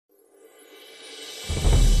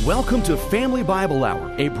Welcome to Family Bible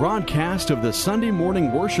Hour, a broadcast of the Sunday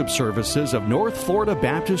morning worship services of North Florida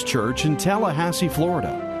Baptist Church in Tallahassee, Florida.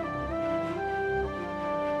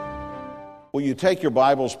 Will you take your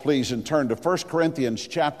Bibles, please, and turn to 1 Corinthians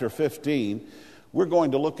chapter 15. We're going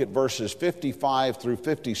to look at verses 55 through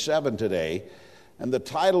 57 today. And the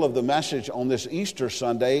title of the message on this Easter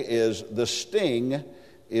Sunday is, "The Sting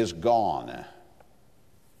is Gone."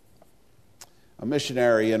 A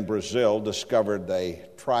missionary in Brazil discovered a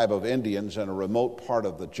tribe of Indians in a remote part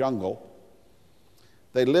of the jungle.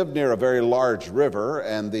 They lived near a very large river,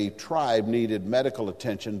 and the tribe needed medical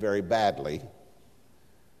attention very badly.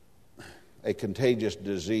 A contagious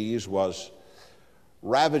disease was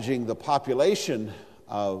ravaging the population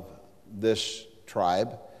of this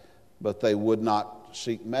tribe, but they would not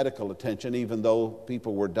seek medical attention, even though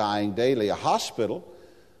people were dying daily. A hospital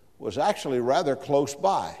was actually rather close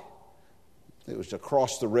by. It was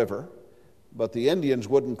across the river, but the Indians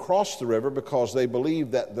wouldn't cross the river because they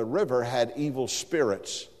believed that the river had evil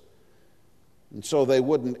spirits. And so they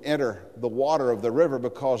wouldn't enter the water of the river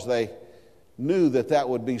because they knew that that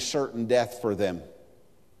would be certain death for them.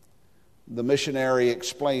 The missionary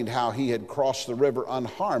explained how he had crossed the river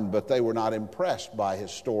unharmed, but they were not impressed by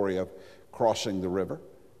his story of crossing the river.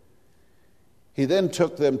 He then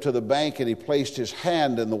took them to the bank and he placed his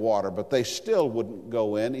hand in the water, but they still wouldn't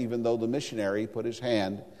go in, even though the missionary put his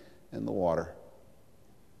hand in the water.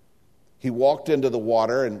 He walked into the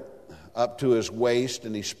water and up to his waist,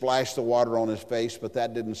 and he splashed the water on his face, but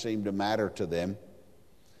that didn't seem to matter to them.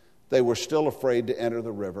 They were still afraid to enter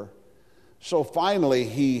the river. So finally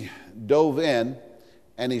he dove in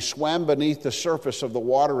and he swam beneath the surface of the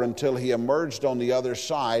water until he emerged on the other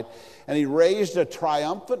side, and he raised a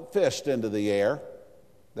triumphant fist into the air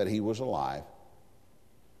that he was alive.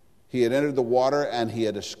 He had entered the water and he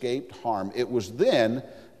had escaped harm. It was then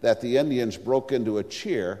that the Indians broke into a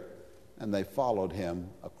cheer and they followed him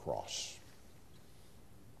across.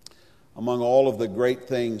 Among all of the great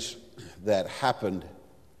things that happened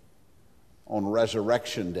on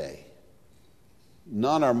Resurrection Day,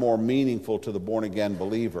 none are more meaningful to the born-again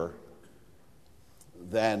believer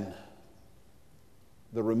than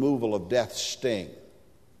the removal of death's sting.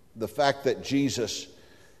 The fact that Jesus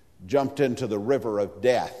jumped into the river of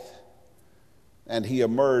death and he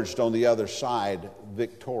emerged on the other side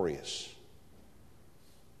victorious.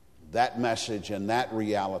 That message and that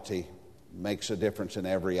reality makes a difference in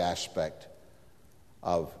every aspect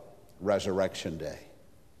of Resurrection Day.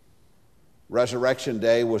 Resurrection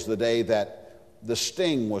Day was the day that the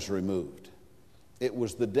sting was removed. It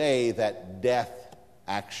was the day that death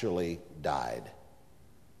actually died.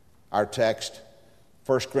 Our text,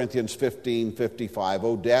 1 Corinthians 15:55,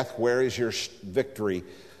 "O death, where is your victory?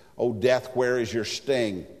 O death, where is your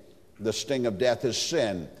sting? The sting of death is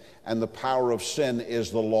sin, and the power of sin is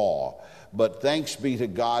the law. But thanks be to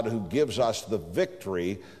God who gives us the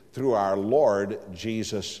victory through our Lord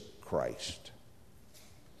Jesus Christ."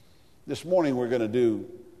 This morning we're going to do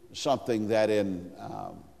something that in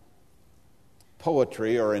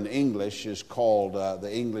poetry or in English is called,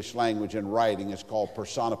 the English language and writing is called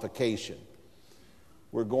personification.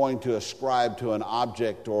 We're going to ascribe to an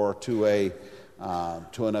object or to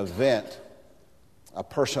an event a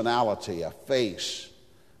personality, a face.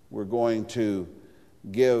 We're going to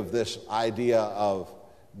give this idea of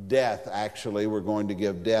death, actually, we're going to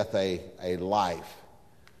give death a life.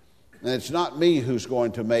 And it's not me who's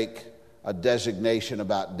going to make a designation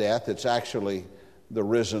about death. It's actually the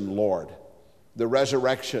risen Lord. The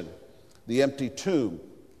resurrection, the empty tomb,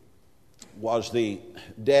 was the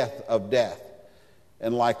death of death.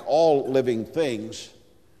 And like all living things,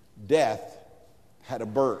 death had a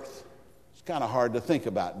birth. It's kind of hard to think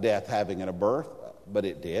about death having a birth, but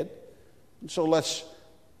it did. And so let's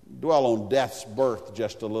dwell on death's birth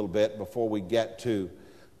just a little bit before we get to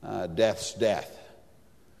death's death.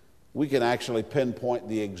 We can actually pinpoint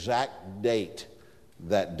the exact date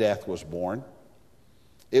that death was born.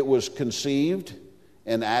 It was conceived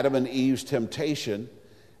in Adam and Eve's temptation,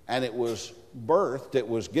 and it was birthed, it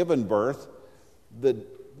was given birth the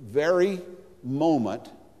very moment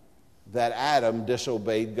that Adam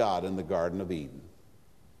disobeyed God in the Garden of Eden.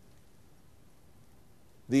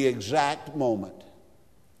 The exact moment.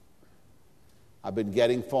 I've been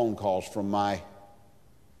getting phone calls from my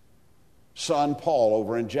son Paul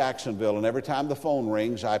over in Jacksonville, and every time the phone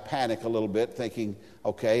rings I panic a little bit thinking,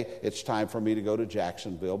 okay, it's time for me to go to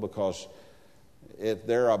Jacksonville, because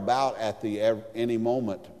they're about at the any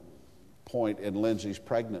moment point in Lindsay's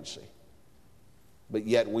pregnancy. But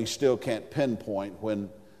yet we still can't pinpoint when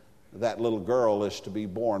that little girl is to be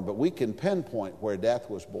born, but we can pinpoint where death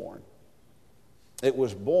was born. It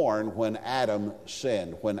was born when Adam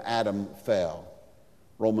sinned, when Adam fell.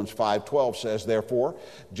 Romans 5:12 says, therefore,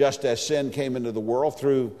 just as sin came into the world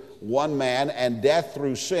through one man, and death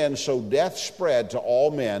through sin, so death spread to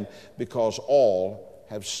all men because all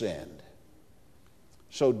have sinned.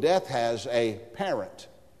 So death has a parent.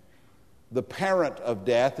 The parent of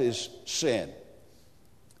death is sin.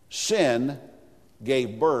 Sin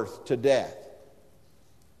gave birth to death.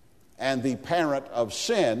 And the parent of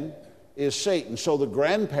sin is Satan. So the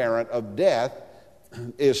grandparent of death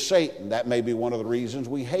is Satan. That may be one of the reasons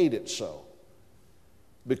we hate it so.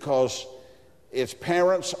 Because its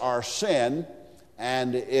parents are sin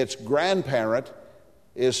and its grandparent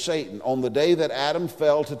is Satan. On the day that Adam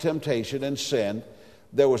fell to temptation and sinned,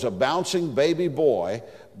 there was a bouncing baby boy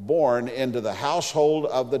born into the household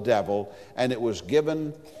of the devil, and it was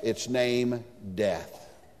given its name, Death.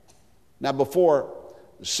 Now, before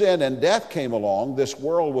sin and death came along, this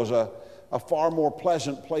world was a far more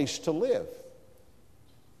pleasant place to live.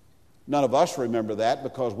 None of us remember that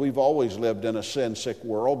because we've always lived in a sin-sick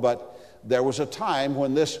world, but there was a time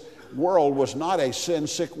when this world was not a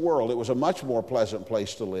sin-sick world. It was a much more pleasant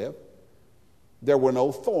place to live. There were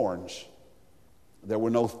no thorns. There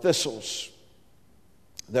were no thistles.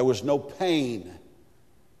 There was no pain.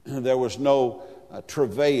 There was no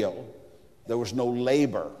travail. There was no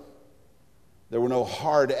labor. There were no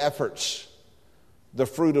hard efforts. The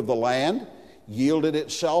fruit of the land yielded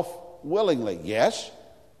itself willingly. Yes,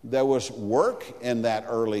 there was work in that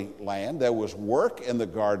early land. There was work in the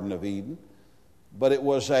Garden of Eden, but it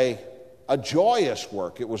was a joyous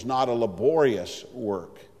work. It was not a laborious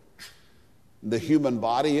work. The human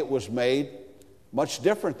body, it was made much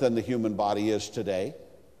different than the human body is today.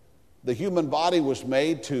 The human body was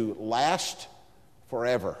made to last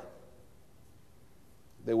forever.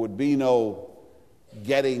 There would be no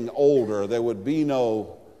getting older. There would be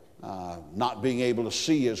no not being able to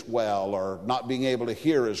see as well or not being able to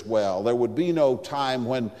hear as well. There would be no time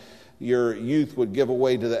when your youth would give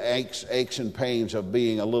away to the aches and pains of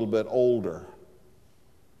being a little bit older.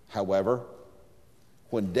 However,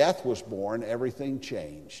 when death was born, everything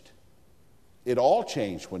changed. It all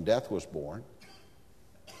changed when death was born.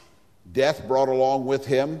 Death brought along with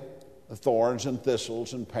him the thorns and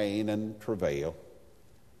thistles and pain and travail.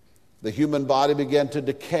 The human body began to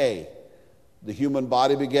decay. The human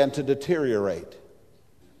body began to deteriorate.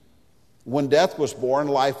 When death was born,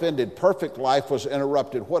 life ended. Perfect life was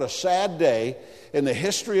interrupted. What a sad day in the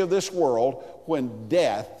history of this world when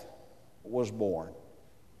death was born.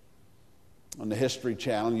 On the History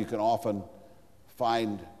Channel, you can often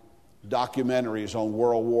find documentaries on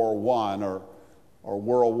World War I or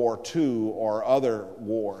World War II or other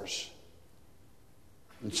wars.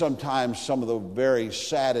 And sometimes some of the very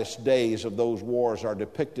saddest days of those wars are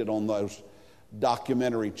depicted on those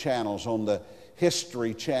documentary channels, on the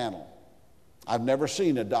History Channel. I've never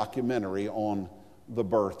seen a documentary on the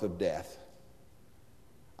birth of death.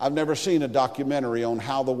 I've never seen a documentary on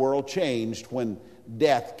how the world changed when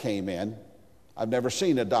death came in. I've never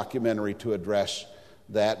seen a documentary to address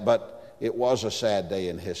that, but it was a sad day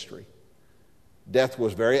in history. Death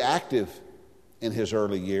was very active in his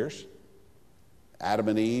early years. Adam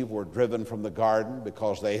and Eve were driven from the garden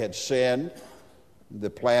because they had sinned. The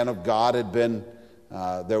plan of God had been,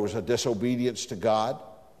 there was a disobedience to God.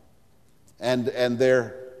 And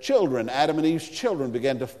their children, Adam and Eve's children,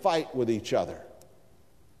 began to fight with each other.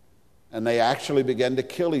 And they actually began to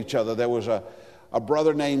kill each other. There was a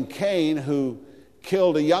brother named Cain who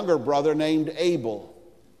killed a younger brother named Abel.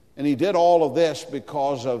 And he did all of this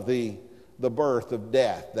because of the birth of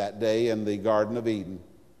death that day in the Garden of Eden.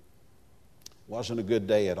 Wasn't a good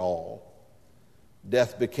day at all.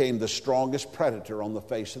 Death became the strongest predator on the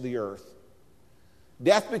face of the earth.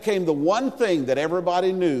 Death became the one thing that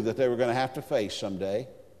everybody knew that they were going to have to face someday.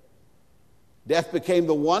 Death became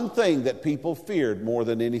the one thing that people feared more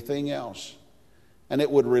than anything else. And it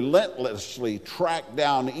would relentlessly track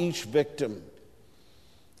down each victim.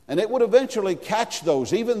 And it would eventually catch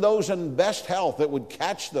those, even those in best health, it would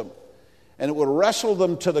catch them. And it would wrestle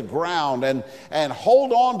them to the ground and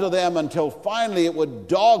hold on to them until finally it would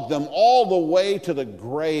dog them all the way to the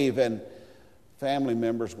grave. And family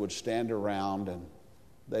members would stand around and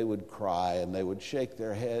they would cry and they would shake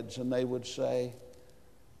their heads and they would say,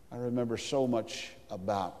 I remember so much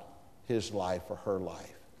about his life or her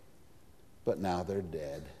life, but now they're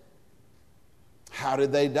dead. How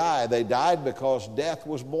did they die? They died because death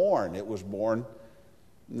was born. It was born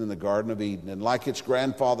in the Garden of Eden. And like its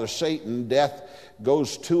grandfather Satan, death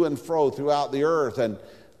goes to and fro throughout the earth and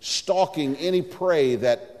stalking any prey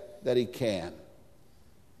that he can.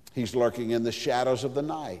 He's lurking in the shadows of the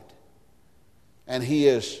night. And he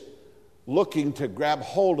is looking to grab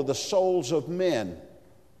hold of the souls of men.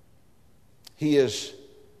 He is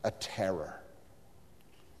a terror.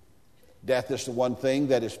 Death is the one thing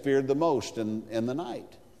that is feared the most in the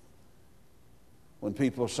night. When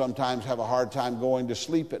people sometimes have a hard time going to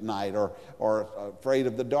sleep at night or afraid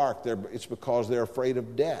of the dark, it's because they're afraid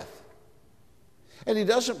of death. And he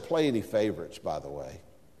doesn't play any favorites, by the way.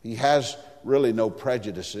 He has really no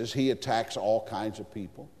prejudices. He attacks all kinds of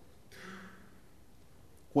people.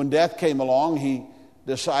 When death came along, he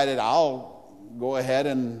decided, I'll go ahead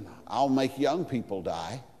and I'll make young people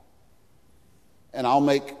die. And I'll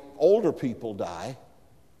make older people die.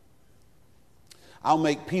 I'll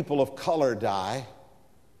make people of color die.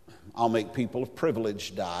 I'll make people of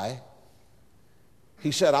privilege die.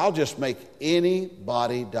 He said, I'll just make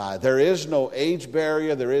anybody die. There is no age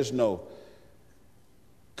barrier. There is no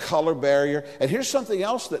color barrier. And here's something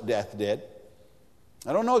else that death did.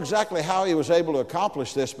 I don't know exactly how he was able to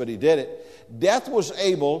accomplish this, but he did it. Death was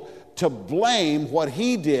able to blame what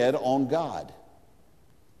he did on God.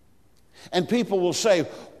 And people will say,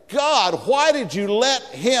 God, why did you let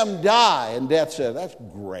him die? And death said, that's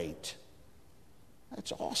great.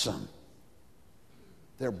 That's awesome.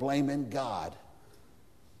 They're blaming God.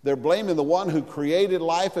 They're blaming the one who created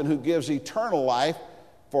life and who gives eternal life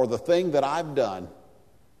for the thing that I've done.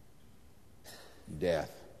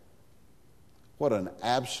 Death. What an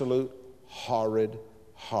absolute horrid,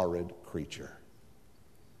 horrid creature.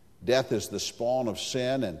 Death is the spawn of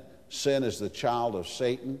sin, and sin is the child of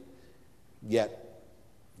Satan, yet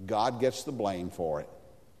God gets the blame for it.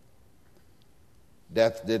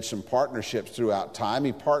 Death did some partnerships throughout time.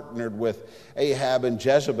 He partnered with Ahab and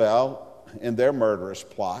Jezebel in their murderous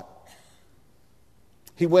plot.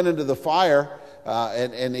 He went into the fire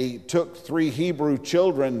and he took 3 Hebrew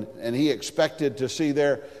children, and he expected to see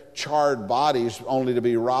their charred bodies only to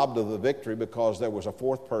be robbed of the victory because there was a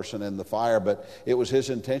 4th person in the fire. But it was his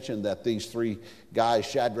intention that these 3 guys,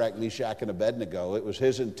 Shadrach, Meshach, and Abednego, it was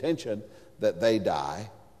his intention that they die.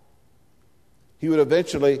 He would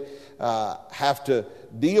eventually have to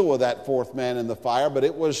deal with that 4th man in the fire, but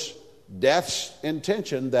it was death's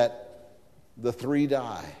intention that the 3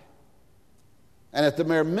 die. And at the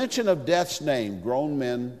mere mention of death's name, grown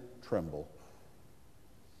men tremble.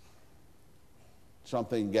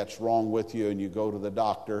 Something gets wrong with you and you go to the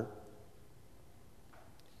doctor,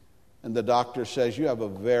 and the doctor says, you have a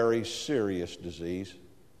very serious disease.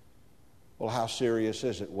 Well, how serious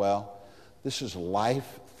is it? Well, this is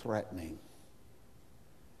life-threatening.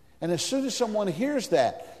 And as soon as someone hears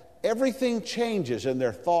that, everything changes in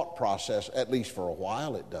their thought process, at least for a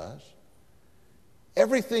while it does.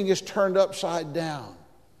 Everything is turned upside down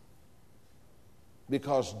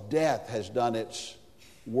because death has done its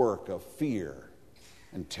work of fear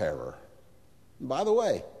and terror. And by the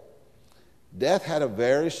way, death had a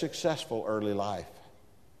very successful early life.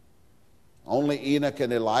 Only Enoch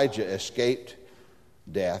and Elijah escaped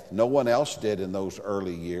death. No one else did in those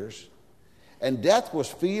early years. And death was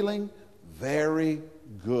feeling very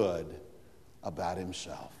good about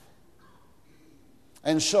himself.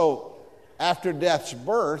 And so, after death's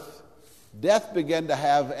birth, death began to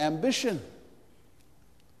have ambition.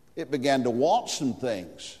 It began to want some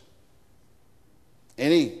things.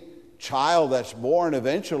 Any child that's born,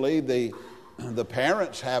 eventually the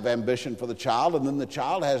parents have ambition for the child, and then the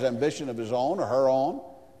child has ambition of his own or her own.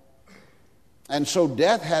 And so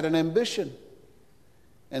death had an ambition.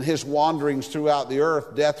 And his wanderings throughout the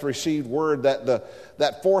earth, death received word that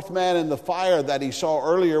that 4th man in the fire that he saw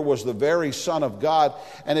earlier was the very Son of God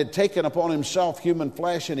and had taken upon himself human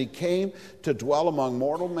flesh, and he came to dwell among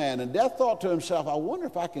mortal men. And death thought to himself, I wonder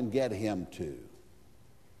if I can get him too.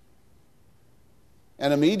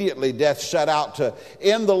 And immediately death set out to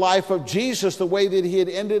end the life of Jesus the way that he had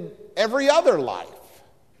ended every other life.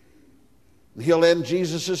 He'll end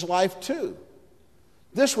Jesus' life too.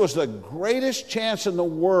 This was the greatest chance in the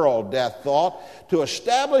world, death thought, to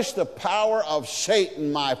establish the power of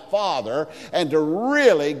Satan, my father, and to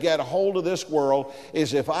really get a hold of this world,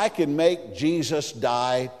 is if I can make Jesus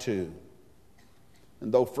die too.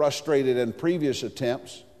 And though frustrated in previous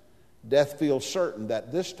attempts, death feels certain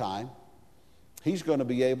that this time he's going to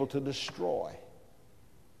be able to destroy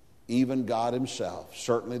even God himself,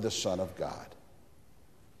 certainly the Son of God.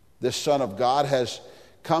 This Son of God has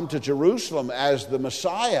come to Jerusalem as the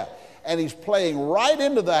Messiah, and he's playing right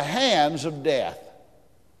into the hands of death.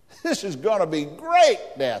 This is going to be great,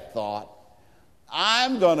 death thought.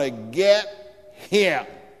 I'm going to get him,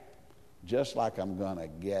 just like I'm going to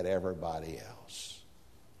get everybody else.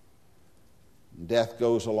 Death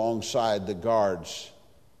goes alongside the guards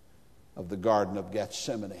of the Garden of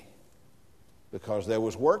Gethsemane because there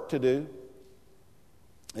was work to do.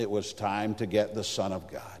 it was time to get the Son of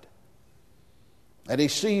God. And he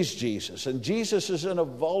sees Jesus, and Jesus is in a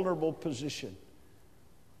vulnerable position.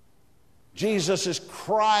 Jesus is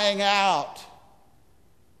crying out.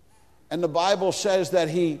 And the Bible says that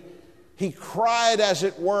he cried, as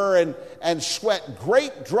it were, and sweat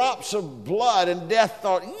great drops of blood, and death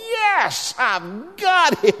thought, yes, I've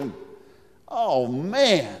got him. Oh,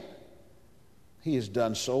 man. He has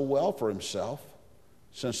done so well for himself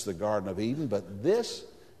since the Garden of Eden, but this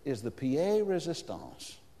is the pied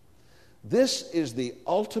resistance. This is the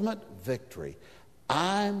ultimate victory.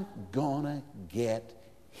 I'm going to get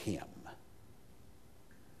him.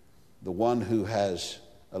 The one who has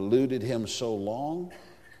eluded him so long,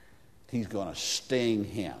 he's going to sting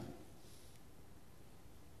him.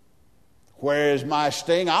 Where is my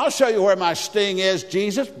sting? I'll show you where my sting is,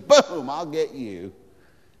 Jesus. Boom, I'll get you.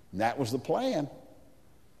 And that was the plan.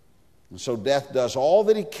 And so death does all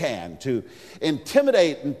that he can to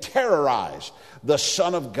intimidate and terrorize the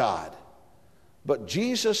Son of God. But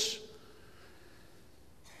Jesus,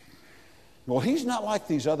 well, he's not like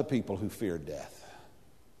these other people who fear death.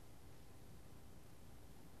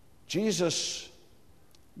 Jesus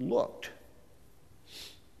looked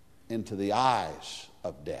into the eyes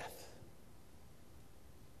of death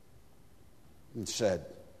and said,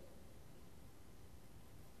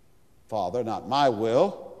 Father, not my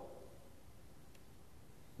will,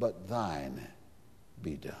 but thine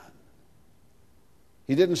be done.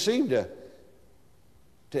 He didn't seem to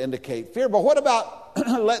indicate fear. But what about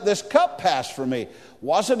let this cup pass from me?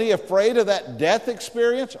 Wasn't he afraid of that death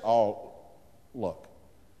experience? Oh, look.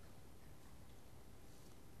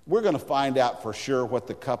 We're going to find out for sure what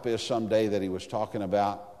the cup is someday that he was talking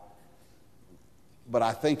about. But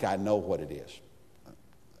I think I know what it is.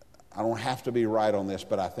 I don't have to be right on this,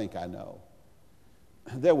 but I think I know.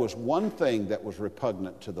 There was one thing that was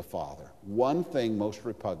repugnant to the Father. One thing most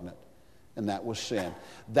repugnant, and that was sin.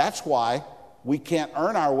 That's why we can't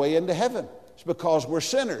earn our way into heaven. It's because we're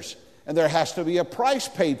sinners. And there has to be a price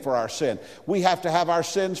paid for our sin. We have to have our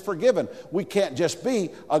sins forgiven. We can't just be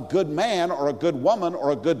a good man or a good woman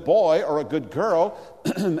or a good boy or a good girl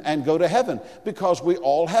and go to heaven, because we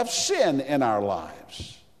all have sin in our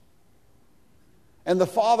lives. And the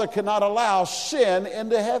Father cannot allow sin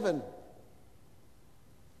into heaven.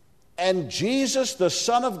 And Jesus, the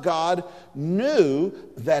Son of God, knew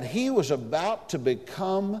that he was about to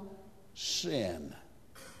become sin.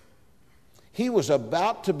 He was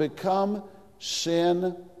about to become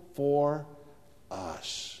sin for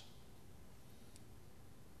us.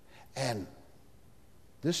 And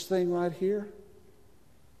this thing right here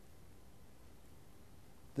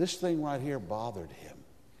bothered him,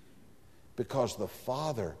 because the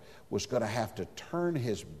Father was going to have to turn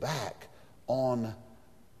his back on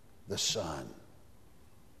the Son.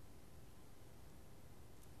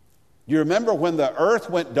 You remember when the earth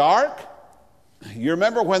went dark? You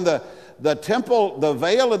remember when the temple, the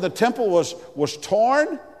veil in the temple was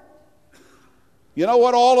torn? You know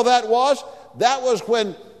what all of that was? That was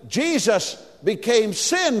when Jesus became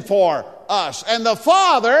sin for us, and the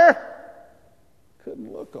Father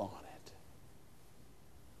couldn't look on it.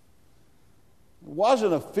 It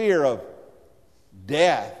wasn't a fear of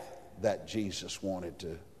death that Jesus wanted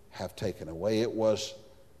to have taken away. It was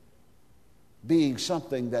being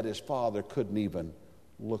something that his Father couldn't even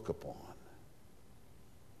look upon.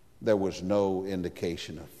 There was no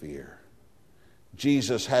indication of fear.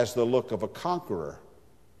 Jesus has the look of a conqueror,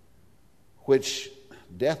 which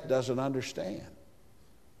death doesn't understand.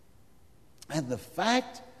 And the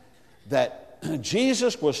fact that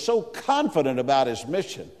Jesus was so confident about his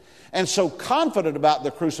mission, and so confident about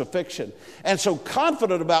the crucifixion, and so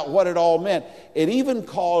confident about what it all meant, it even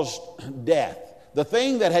caused death. The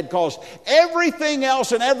thing that had caused everything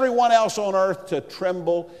else and everyone else on earth to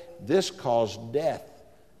tremble, this caused death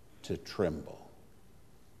to tremble.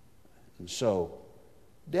 And so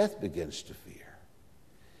death begins to fear.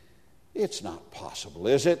 It's not possible,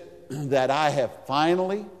 is it, that I have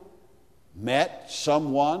finally met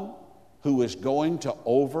someone who is going to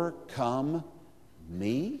overcome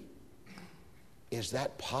me? Is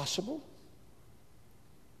that possible?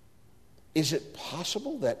 Is it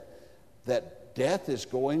possible that death is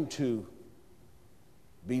going to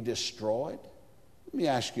be destroyed? Let me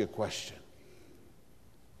ask you a question.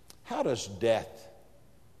 How does death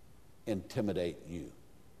intimidate you?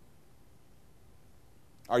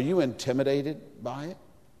 Are you intimidated by it?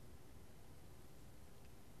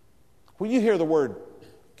 When you hear the word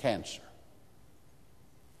cancer,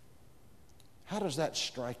 how does that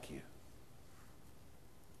strike you?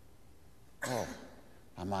 Oh,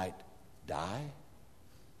 I might die?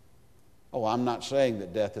 Oh, I'm not saying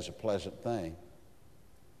that death is a pleasant thing.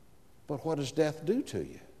 But what does death do to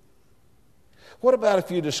you? What about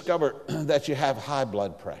if you discover that you have high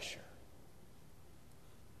blood pressure?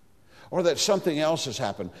 Or that something else has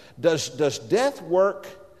happened? Does death work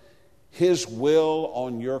his will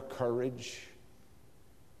on your courage?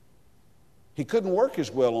 He couldn't work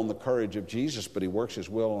his will on the courage of Jesus, but he works his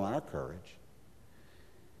will on our courage.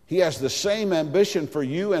 He has the same ambition for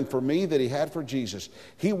you and for me that he had for Jesus.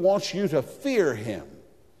 He wants you to fear him.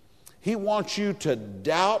 He wants you to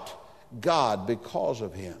doubt God because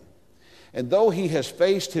of him. And though he has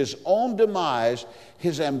faced his own demise,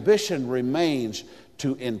 his ambition remains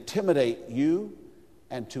to intimidate you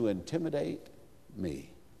and to intimidate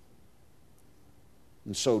me.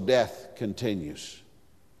 And so death continues.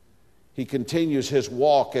 He continues his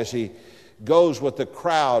walk as he goes with the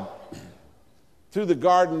crowd through the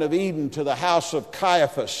Garden of Eden to the house of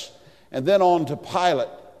Caiaphas and then on to Pilate.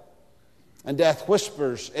 And death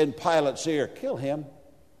whispers in Pilate's ear, "Kill him.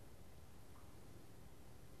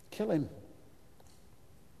 Kill him.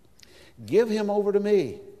 Give him over to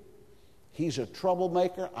me. He's a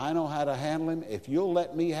troublemaker. I know how to handle him. If you'll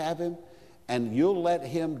let me have him and you'll let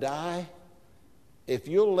him die, if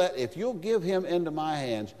you'll give him into my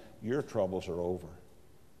hands, your troubles are over."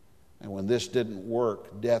 And when this didn't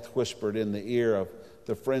work, death whispered in the ear of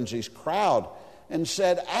the frenzied crowd and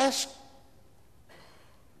said, "Ask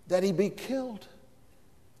that he be killed."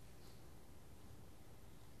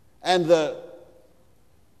 And the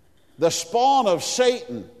spawn of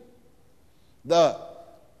Satan, the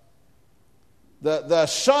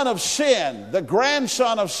son of sin, the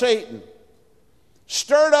grandson of Satan,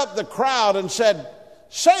 stirred up the crowd and said,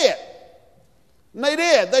 "Say it." And they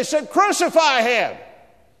did. They said, "Crucify him."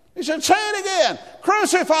 He said, "Say it again.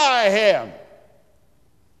 Crucify him.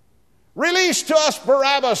 Release to us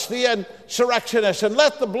Barabbas, the insurrectionist, and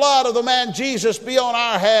let the blood of the man Jesus be on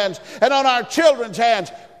our hands and on our children's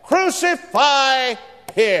hands. Crucify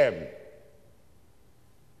him."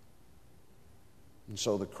 And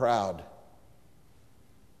so the crowd,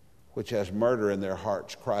 which has murder in their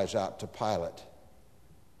hearts, cries out to Pilate.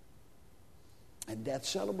 And death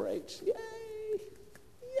celebrates. Yay!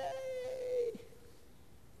 Yay!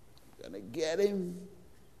 I'm going to get him.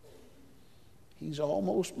 He's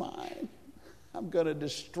almost mine. I'm going to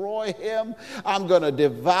destroy him. I'm going to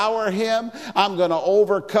devour him. I'm going to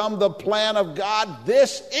overcome the plan of God.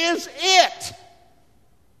 This is it.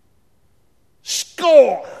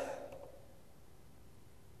 Score!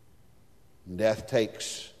 Death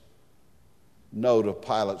takes note of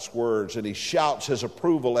Pilate's words, and he shouts his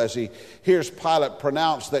approval as he hears Pilate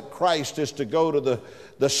pronounce that Christ is to go to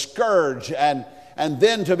the scourge and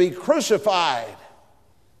then to be crucified.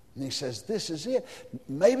 And he says, "This is it.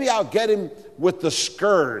 Maybe I'll get him with the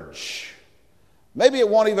scourge. Maybe it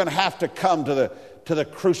won't even have to come to the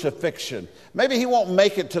crucifixion. Maybe he won't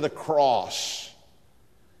make it to the cross.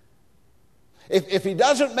 If he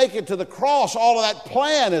doesn't make it to the cross, all of that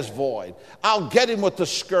plan is void. I'll get him with the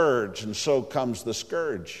scourge." And so comes the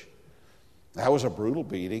scourge. That was a brutal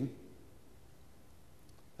beating.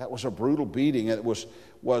 That was a brutal beating. It was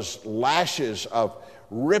lashes of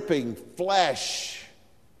ripping flesh.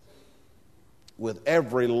 With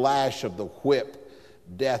every lash of the whip,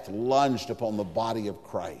 death lunged upon the body of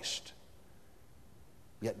Christ.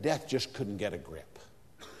 Yet death just couldn't get a grip.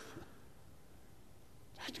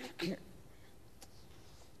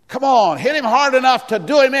 Come on, hit him hard enough to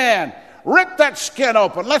do him in. Rip that skin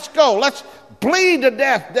open. Let's go. Let's bleed to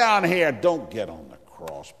death down here. Don't get on the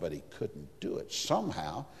cross. But he couldn't do it.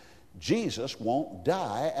 Somehow, Jesus won't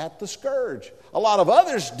die at the scourge. A lot of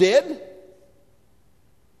others did,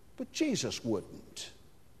 but Jesus wouldn't.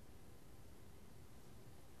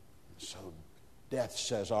 So death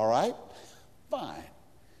says, "All right, fine.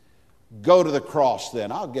 Go to the cross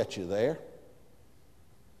then. I'll get you there."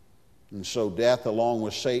 And so death, along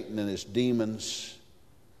with Satan and his demons,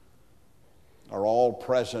 are all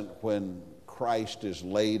present when Christ is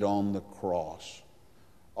laid on the cross.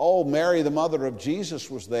 Oh, Mary, the mother of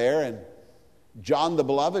Jesus, was there, and John the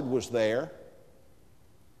Beloved was there.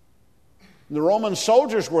 The Roman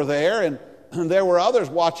soldiers were there, and there were others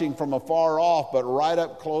watching from afar off, but right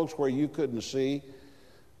up close where you couldn't see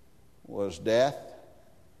was death,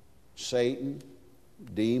 Satan,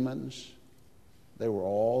 demons. They were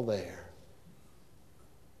all there.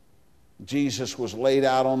 Jesus was laid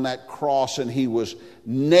out on that cross, and he was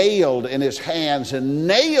nailed in his hands and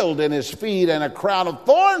nailed in his feet, and a crown of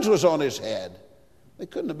thorns was on his head. They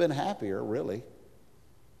couldn't have been happier, really.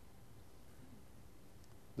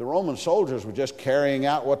 The Roman soldiers were just carrying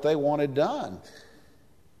out what they wanted done.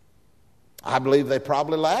 I believe they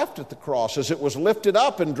probably laughed at the cross as it was lifted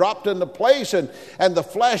up and dropped into place, and the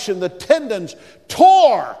flesh and the tendons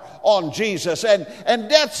tore on Jesus. And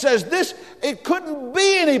death says this, it couldn't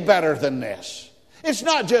be any better than this. It's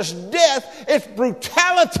not just death, it's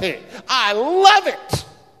brutality. I love it.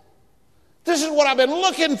 This is what I've been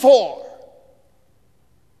looking for.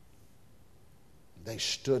 They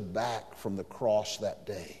stood back from the cross that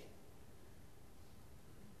day.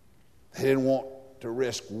 They didn't want to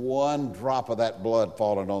risk one drop of that blood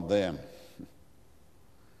falling on them.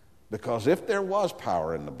 Because if there was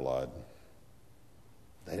power in the blood,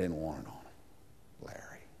 they didn't want it on them.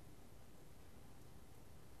 Larry,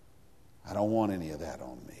 I don't want any of that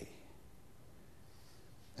on me.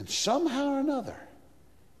 And somehow or another,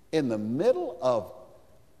 in the middle of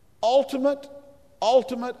ultimate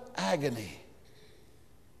agony,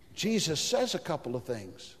 Jesus says a couple of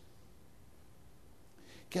things.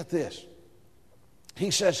 Get this.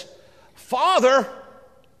 He says, Father,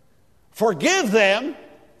 forgive them,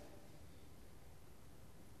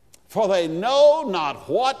 for they know not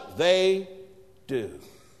what they do.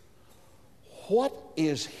 What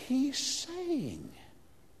is he saying?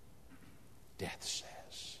 Death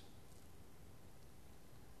says.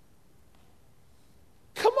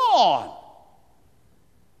 Come on.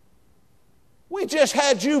 We just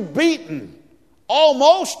had you beaten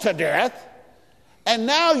almost to death, and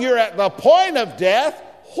now you're at the point of death.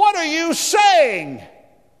 What are you saying?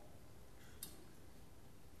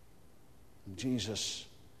 Jesus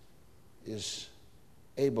is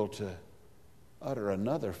able to utter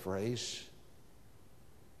another phrase.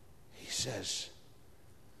 He says,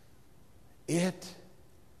 "It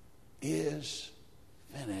is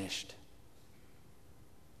finished."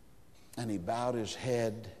 And he bowed his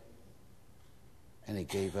head and he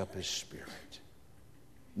gave up his spirit.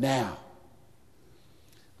 Now,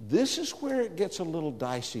 this is where it gets a little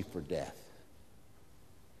dicey for death.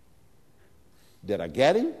 Did I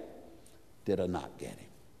get him? Did I not get him?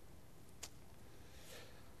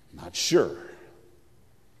 Not sure.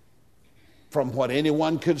 From what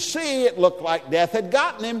anyone could see, it looked like death had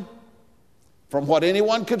gotten him. From what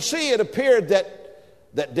anyone could see, it appeared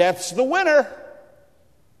that death's the winner,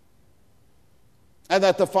 and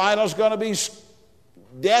that the final's going to be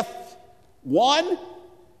death won,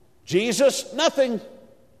 Jesus nothing.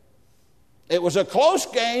 It was a close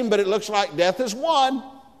game, but it looks like death has won.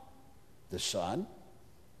 The sun,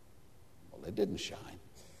 well, it didn't shine.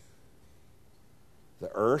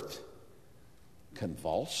 The earth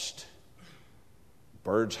convulsed.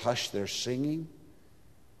 Birds hushed their singing.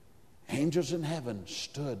 Angels in heaven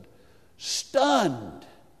stood stunned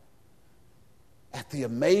at the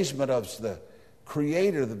amazement of the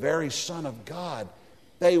Creator, the very Son of God.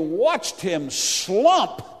 They watched him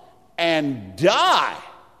slump and die.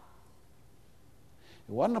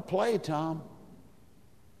 It wasn't a play, Tom.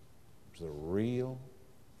 It was the real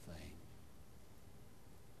thing.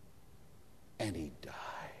 And he died.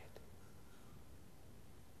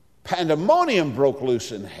 Pandemonium broke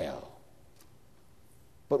loose in hell.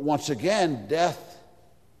 But once again, death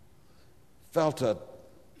felt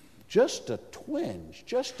just a twinge,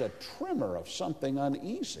 just a tremor of something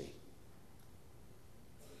uneasy.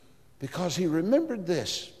 Because he remembered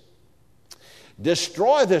this.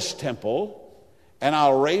 Destroy this temple, and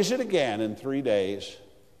I'll raise it again in 3 days.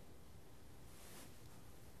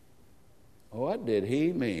 What did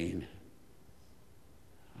he mean?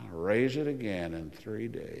 I'll raise it again in 3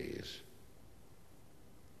 days.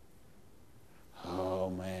 Oh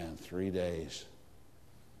man, 3 days.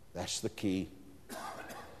 That's the key.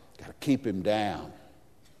 Got to keep him down.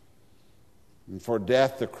 And for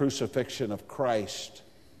death, the crucifixion of Christ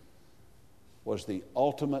was the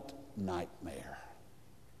ultimate nightmare.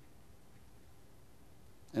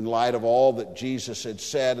 In light of all that Jesus had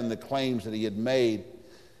said and the claims that he had made,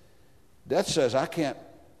 death says, I can't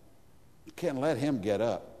let him get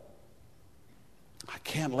up. I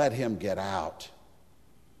can't let him get out.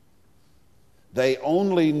 They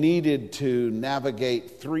only needed to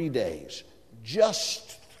navigate 3 days,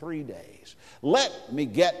 just 3 days. Let me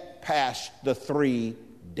get past the 3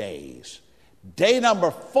 days. Day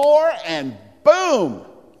number 4, and boom,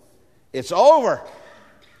 it's over.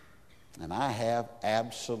 And I have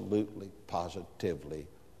absolutely, positively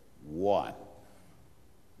won.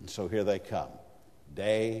 And so here they come.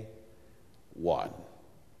 Day 1.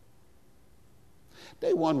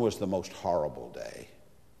 Day 1 was the most horrible day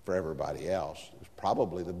for everybody else. It was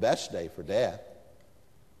probably the best day for death.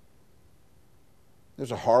 It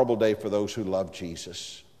was a horrible day for those who loved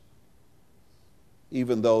Jesus.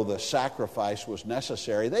 Even though the sacrifice was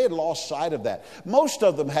necessary, they had lost sight of that. Most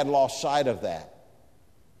of them had lost sight of that.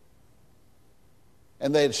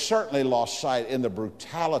 And they had certainly lost sight in the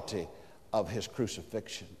brutality of his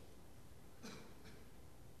crucifixion.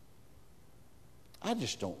 I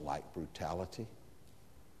just don't like brutality.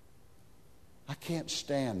 I can't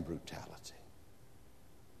stand brutality.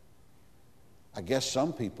 I guess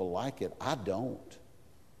some people like it. I don't.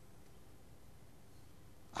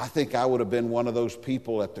 I think I would have been one of those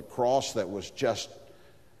people at the cross that was just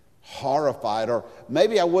horrified, or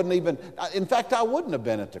maybe I wouldn't even, in fact, I wouldn't have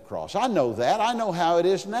been at the cross. I know that. I know how it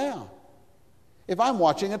is now. If I'm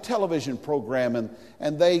watching a television program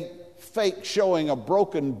and they fake showing a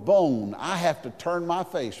broken bone, I have to turn my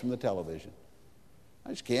face from the television. I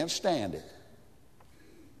just can't stand it.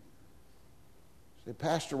 Say,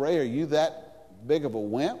 Pastor Ray, are you that big of a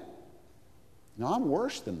wimp? No, I'm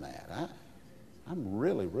worse than that. I'm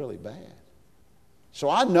really, really bad. So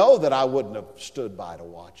I know that I wouldn't have stood by to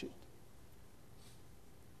watch it.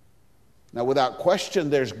 Now, without question,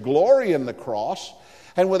 there's glory in the cross,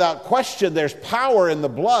 and without question, there's power in the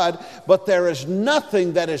blood, but there is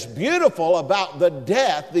nothing that is beautiful about the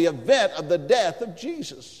death, the event of the death of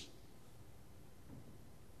Jesus.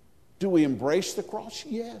 Do we embrace the cross?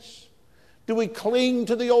 Yes. Do we cling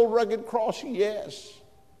to the old rugged cross? Yes.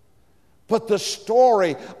 But the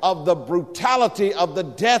story of the brutality of the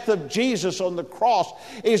death of Jesus on the cross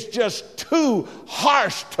is just too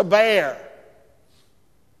harsh to bear.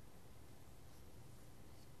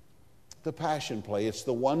 The Passion Play, it's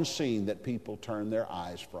the one scene that people turn their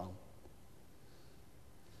eyes from.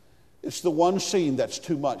 It's the one scene that's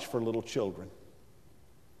too much for little children.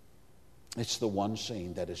 It's the one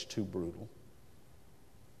scene that is too brutal.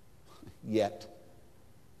 Yet,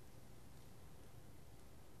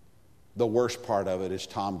 the worst part of it is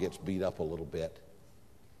Tom gets beat up a little bit.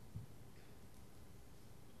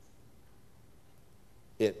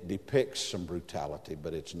 It depicts some brutality,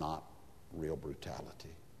 but it's not real brutality.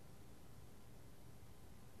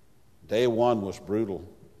 Day one was brutal.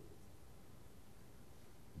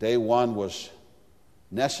 Day one was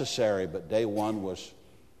necessary, but day one was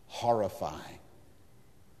horrifying.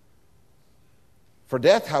 For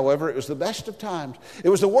death, however, it was the best of times. It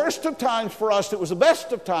was the worst of times for us. It was the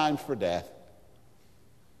best of times for death.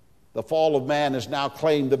 The fall of man has now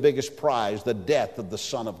claimed the biggest prize, the death of the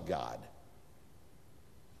Son of God.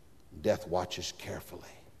 Death watches carefully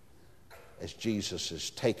as Jesus is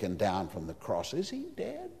taken down from the cross. Is he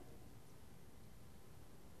dead?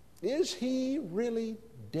 Is he really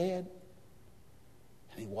dead?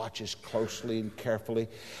 And he watches closely and carefully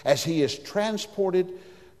as he is transported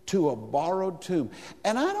to a borrowed tomb.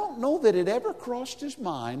 And I don't know that it ever crossed his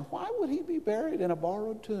mind, why would he be buried in a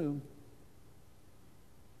borrowed tomb?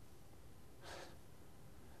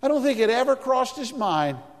 I don't think it ever crossed his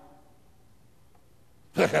mind.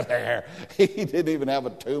 Look at there. He didn't even have a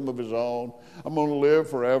tomb of his own. I'm going to live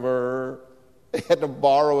forever. He had to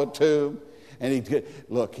borrow a tomb. And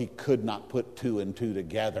he could not put two and two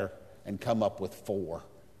together and come up with four.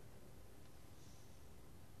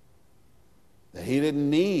 That he didn't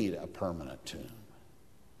need a permanent tomb.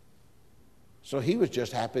 So he was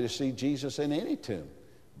just happy to see Jesus in any tomb,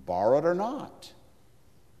 borrowed or not.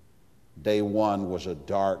 Day one was a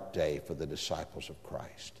dark day for the disciples of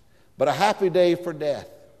Christ, but a happy day for death.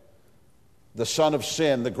 The son of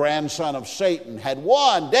sin, the grandson of Satan, had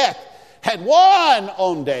won. Death had won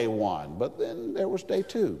on day one, but then there was day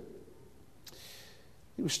two.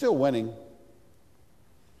 He was still winning.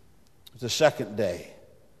 The second day.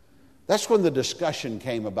 That's when the discussion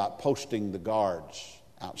came about posting the guards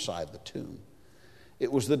outside the tomb.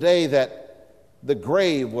 It was the day that the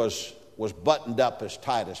grave was buttoned up as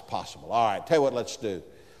tight as possible. All right, tell you what let's do.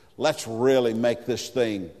 Let's really make this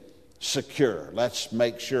thing secure. Let's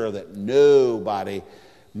make sure that nobody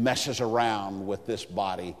messes around with this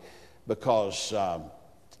body, because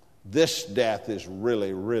this death is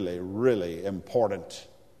really, really, really important.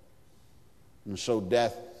 And so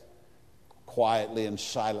death quietly and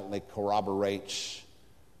silently corroborates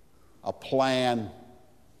a plan,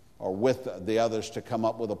 or with the others to come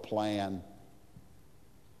up with a plan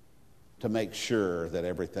to make sure that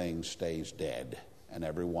everything stays dead and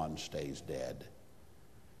everyone stays dead.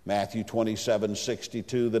 Matthew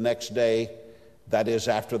 27:62, the next day, that is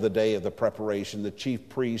after the day of the preparation, the chief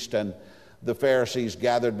priest and the Pharisees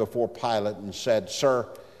gathered before Pilate and said, "Sir,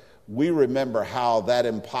 we remember how that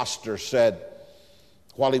impostor said,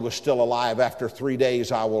 while he was still alive, after 3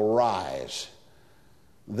 days I will rise.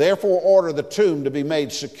 Therefore order the tomb to be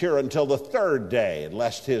made secure until the third day,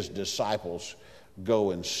 lest his disciples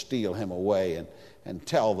go and steal him away and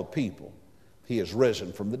tell the people he has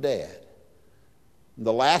risen from the dead.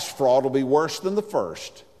 The last fraud will be worse than the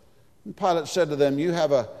first." And Pilate said to them, "You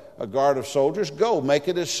have a guard of soldiers. Go, make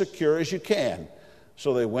it as secure as you can."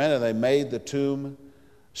 So they went and they made the tomb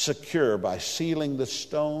secure by sealing the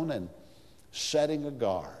stone and setting a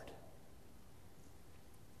guard.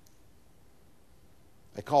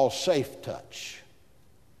 They call safe touch.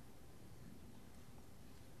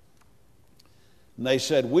 And they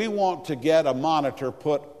said, we want to get a monitor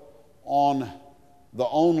put on the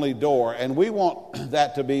only door, and we want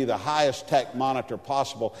that to be the highest tech monitor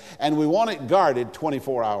possible, and we want it guarded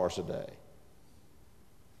 24 hours a day.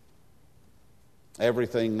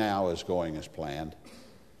 Everything now is going as planned.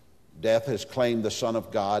 Death has claimed the Son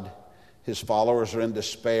of God. His followers are in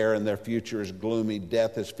despair and their future is gloomy.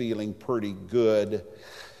 Death is feeling pretty good.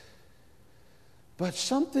 But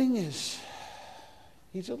he's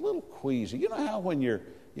a little queasy. You know how when you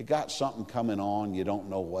got something coming on, you don't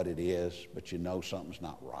know what it is, but you know something's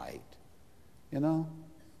not right? You know?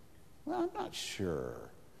 Well, I'm not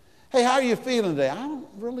sure. Hey, how are you feeling today? I don't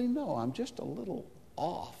really know. I'm just a little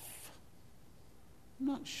off. I'm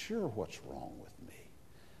not sure what's wrong with me.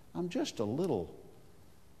 I'm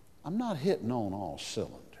not hitting on all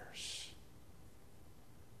cylinders.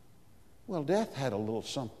 Well, Death had a little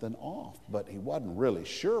something off, but he wasn't really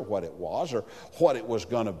sure what it was or what it was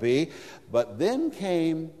going to be. But then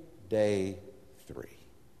came day 3.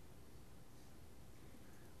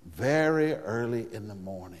 Very early in the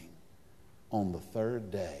morning, on the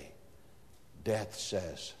 3rd day, Death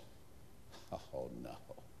says, oh no,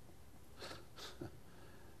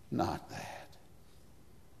 not that.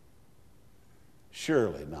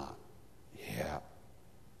 Surely not. Yeah.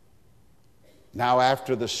 Now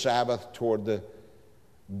after the Sabbath, toward the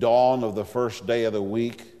dawn of the first day of the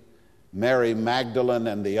week, Mary Magdalene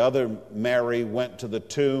and the other Mary went to the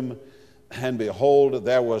tomb, and behold,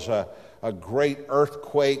 there was a great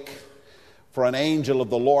earthquake, for an angel of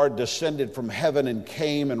the Lord descended from heaven and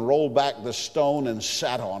came and rolled back the stone and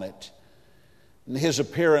sat on it. And his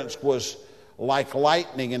appearance was like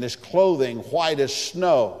lightning, and his clothing white as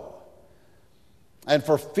snow. And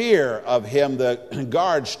for fear of him, the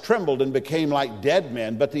guards trembled and became like dead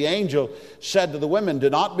men. But the angel said to the women,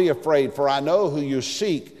 do not be afraid, for I know who you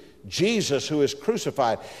seek, Jesus who is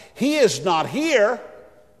crucified. He is not here,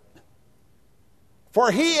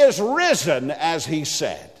 for he is risen, as he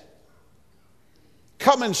said.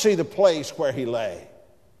 Come and see the place where he lay.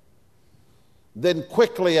 Then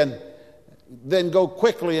go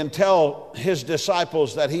quickly and tell his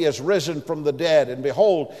disciples that he has risen from the dead. And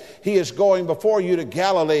behold, he is going before you to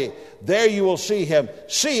Galilee. There you will see him.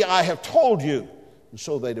 See, I have told you. And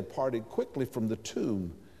so they departed quickly from the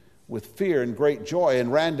tomb with fear and great joy,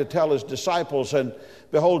 and ran to tell his disciples. And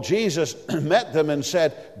behold, Jesus met them and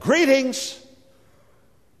said, greetings.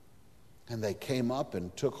 And they came up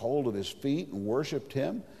and took hold of his feet and worshiped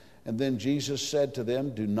him. And then Jesus said to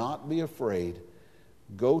them, do not be afraid.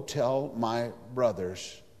 Go tell my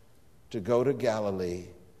brothers to go to Galilee,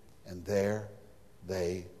 and there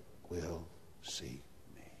they will see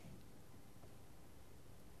me.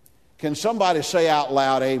 Can somebody say out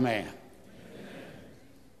loud, amen? Amen.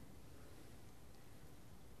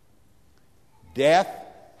 Death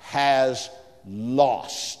has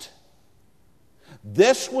lost.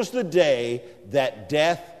 This was the day that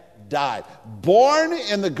death died. Born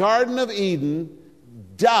in the Garden of Eden,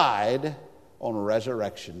 died on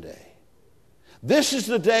Resurrection Day. This is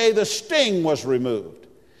the day the sting was removed.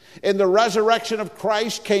 In the resurrection of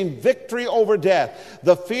Christ came victory over death.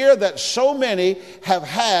 The fear that so many have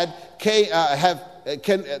had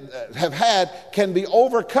can be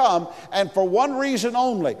overcome, and for one reason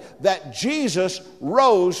only, that Jesus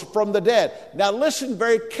rose from the dead. Now listen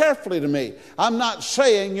very carefully to me. I'm not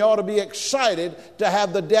saying you ought to be excited to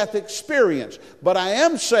have the death experience, but I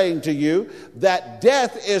am saying to you that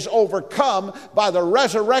death is overcome by the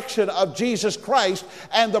resurrection of Jesus Christ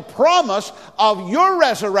and the promise of your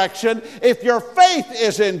resurrection if your faith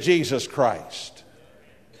is in Jesus Christ.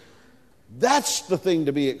 That's the thing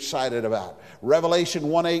to be excited about. Revelation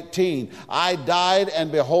 1:18, I died,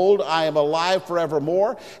 and behold, I am alive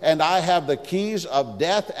forevermore, and I have the keys of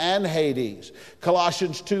death and Hades.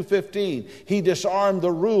 Colossians 2:15, he disarmed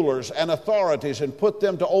the rulers and authorities and put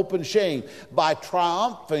them to open shame by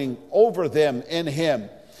triumphing over them in him.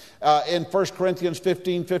 In 1 Corinthians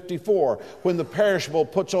 15:54, when the perishable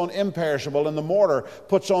puts on imperishable and the mortal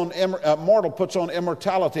puts on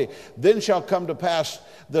immortality, then shall come to pass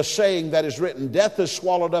the saying that is written, death is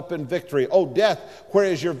swallowed up in victory. O death, where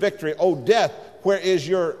is your victory? O death, where is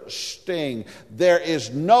your sting? There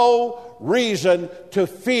is no reason to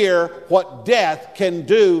fear what death can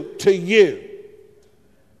do to you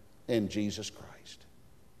in Jesus Christ.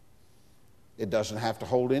 It doesn't have to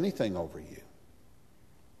hold anything over you.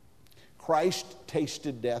 Christ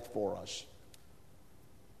tasted death for us.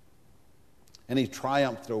 And he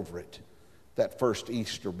triumphed over it that first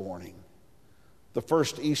Easter morning. The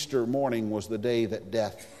first Easter morning was the day that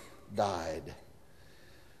death died.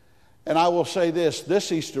 And I will say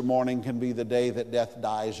this Easter morning can be the day that death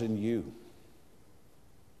dies in you,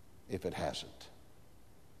 if it hasn't.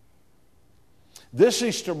 This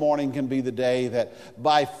Easter morning can be the day that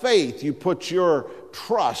by faith you put your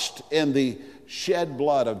trust in the shed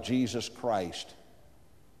blood of Jesus Christ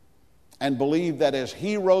and believe that as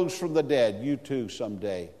he rose from the dead, you too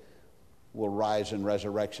someday will rise in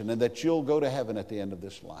resurrection and that you'll go to heaven at the end of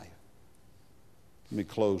this life. Let me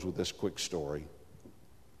close with this quick story.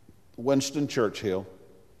 Winston Churchill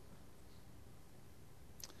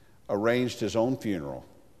arranged his own funeral.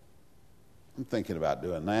 I'm thinking about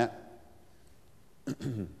doing that.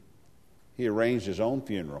 He arranged his own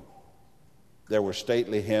funeral. There were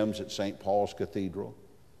stately hymns at St. Paul's Cathedral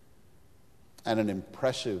and an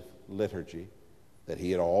impressive liturgy that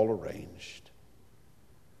he had all arranged.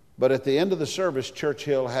 But at the end of the service,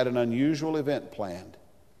 Churchill had an unusual event planned.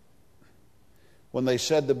 When they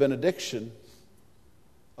said the benediction,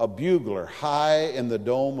 a bugler high in the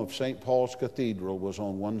dome of St. Paul's Cathedral was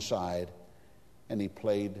on one side, and he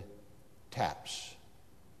played taps.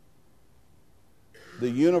 The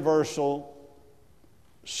universal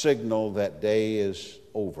signal that day is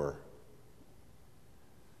over.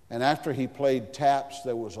 And after he played taps,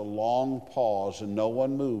 there was a long pause and no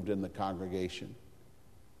one moved in the congregation.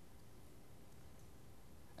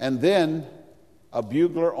 And then a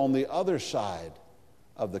bugler on the other side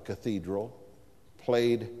of the cathedral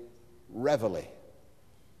played Reveille,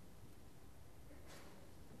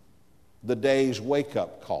 the day's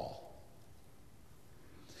wake-up call.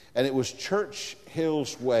 And it was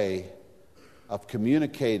Churchill's way of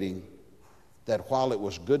communicating that while it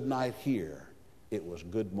was good night here, it was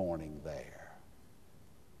good morning there.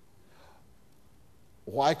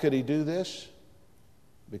 Why could he do this?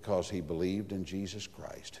 Because he believed in Jesus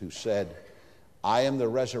Christ, who said, I am the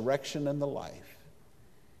resurrection and the life.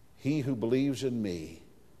 He who believes in me,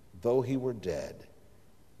 though he were dead,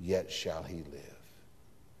 yet shall he live.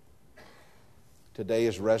 Today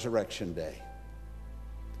is Resurrection Day.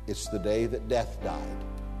 It's the day that death died.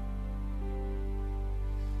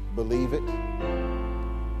 Believe it,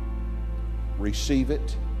 receive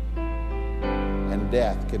it, and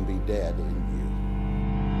death can be dead in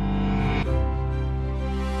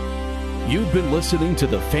you. You've been listening to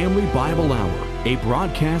the Family Bible Hour, a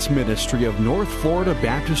broadcast ministry of North Florida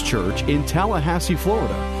Baptist Church in Tallahassee,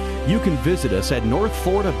 Florida. You can visit us at North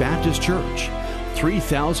Florida Baptist Church,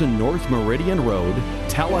 3000 North Meridian Road,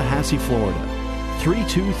 Tallahassee, Florida,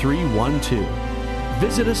 32312.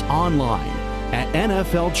 Visit us online at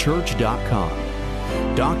nflchurch.com.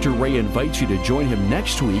 Dr. Ray invites you to join him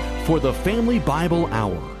next week for the Family Bible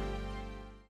Hour.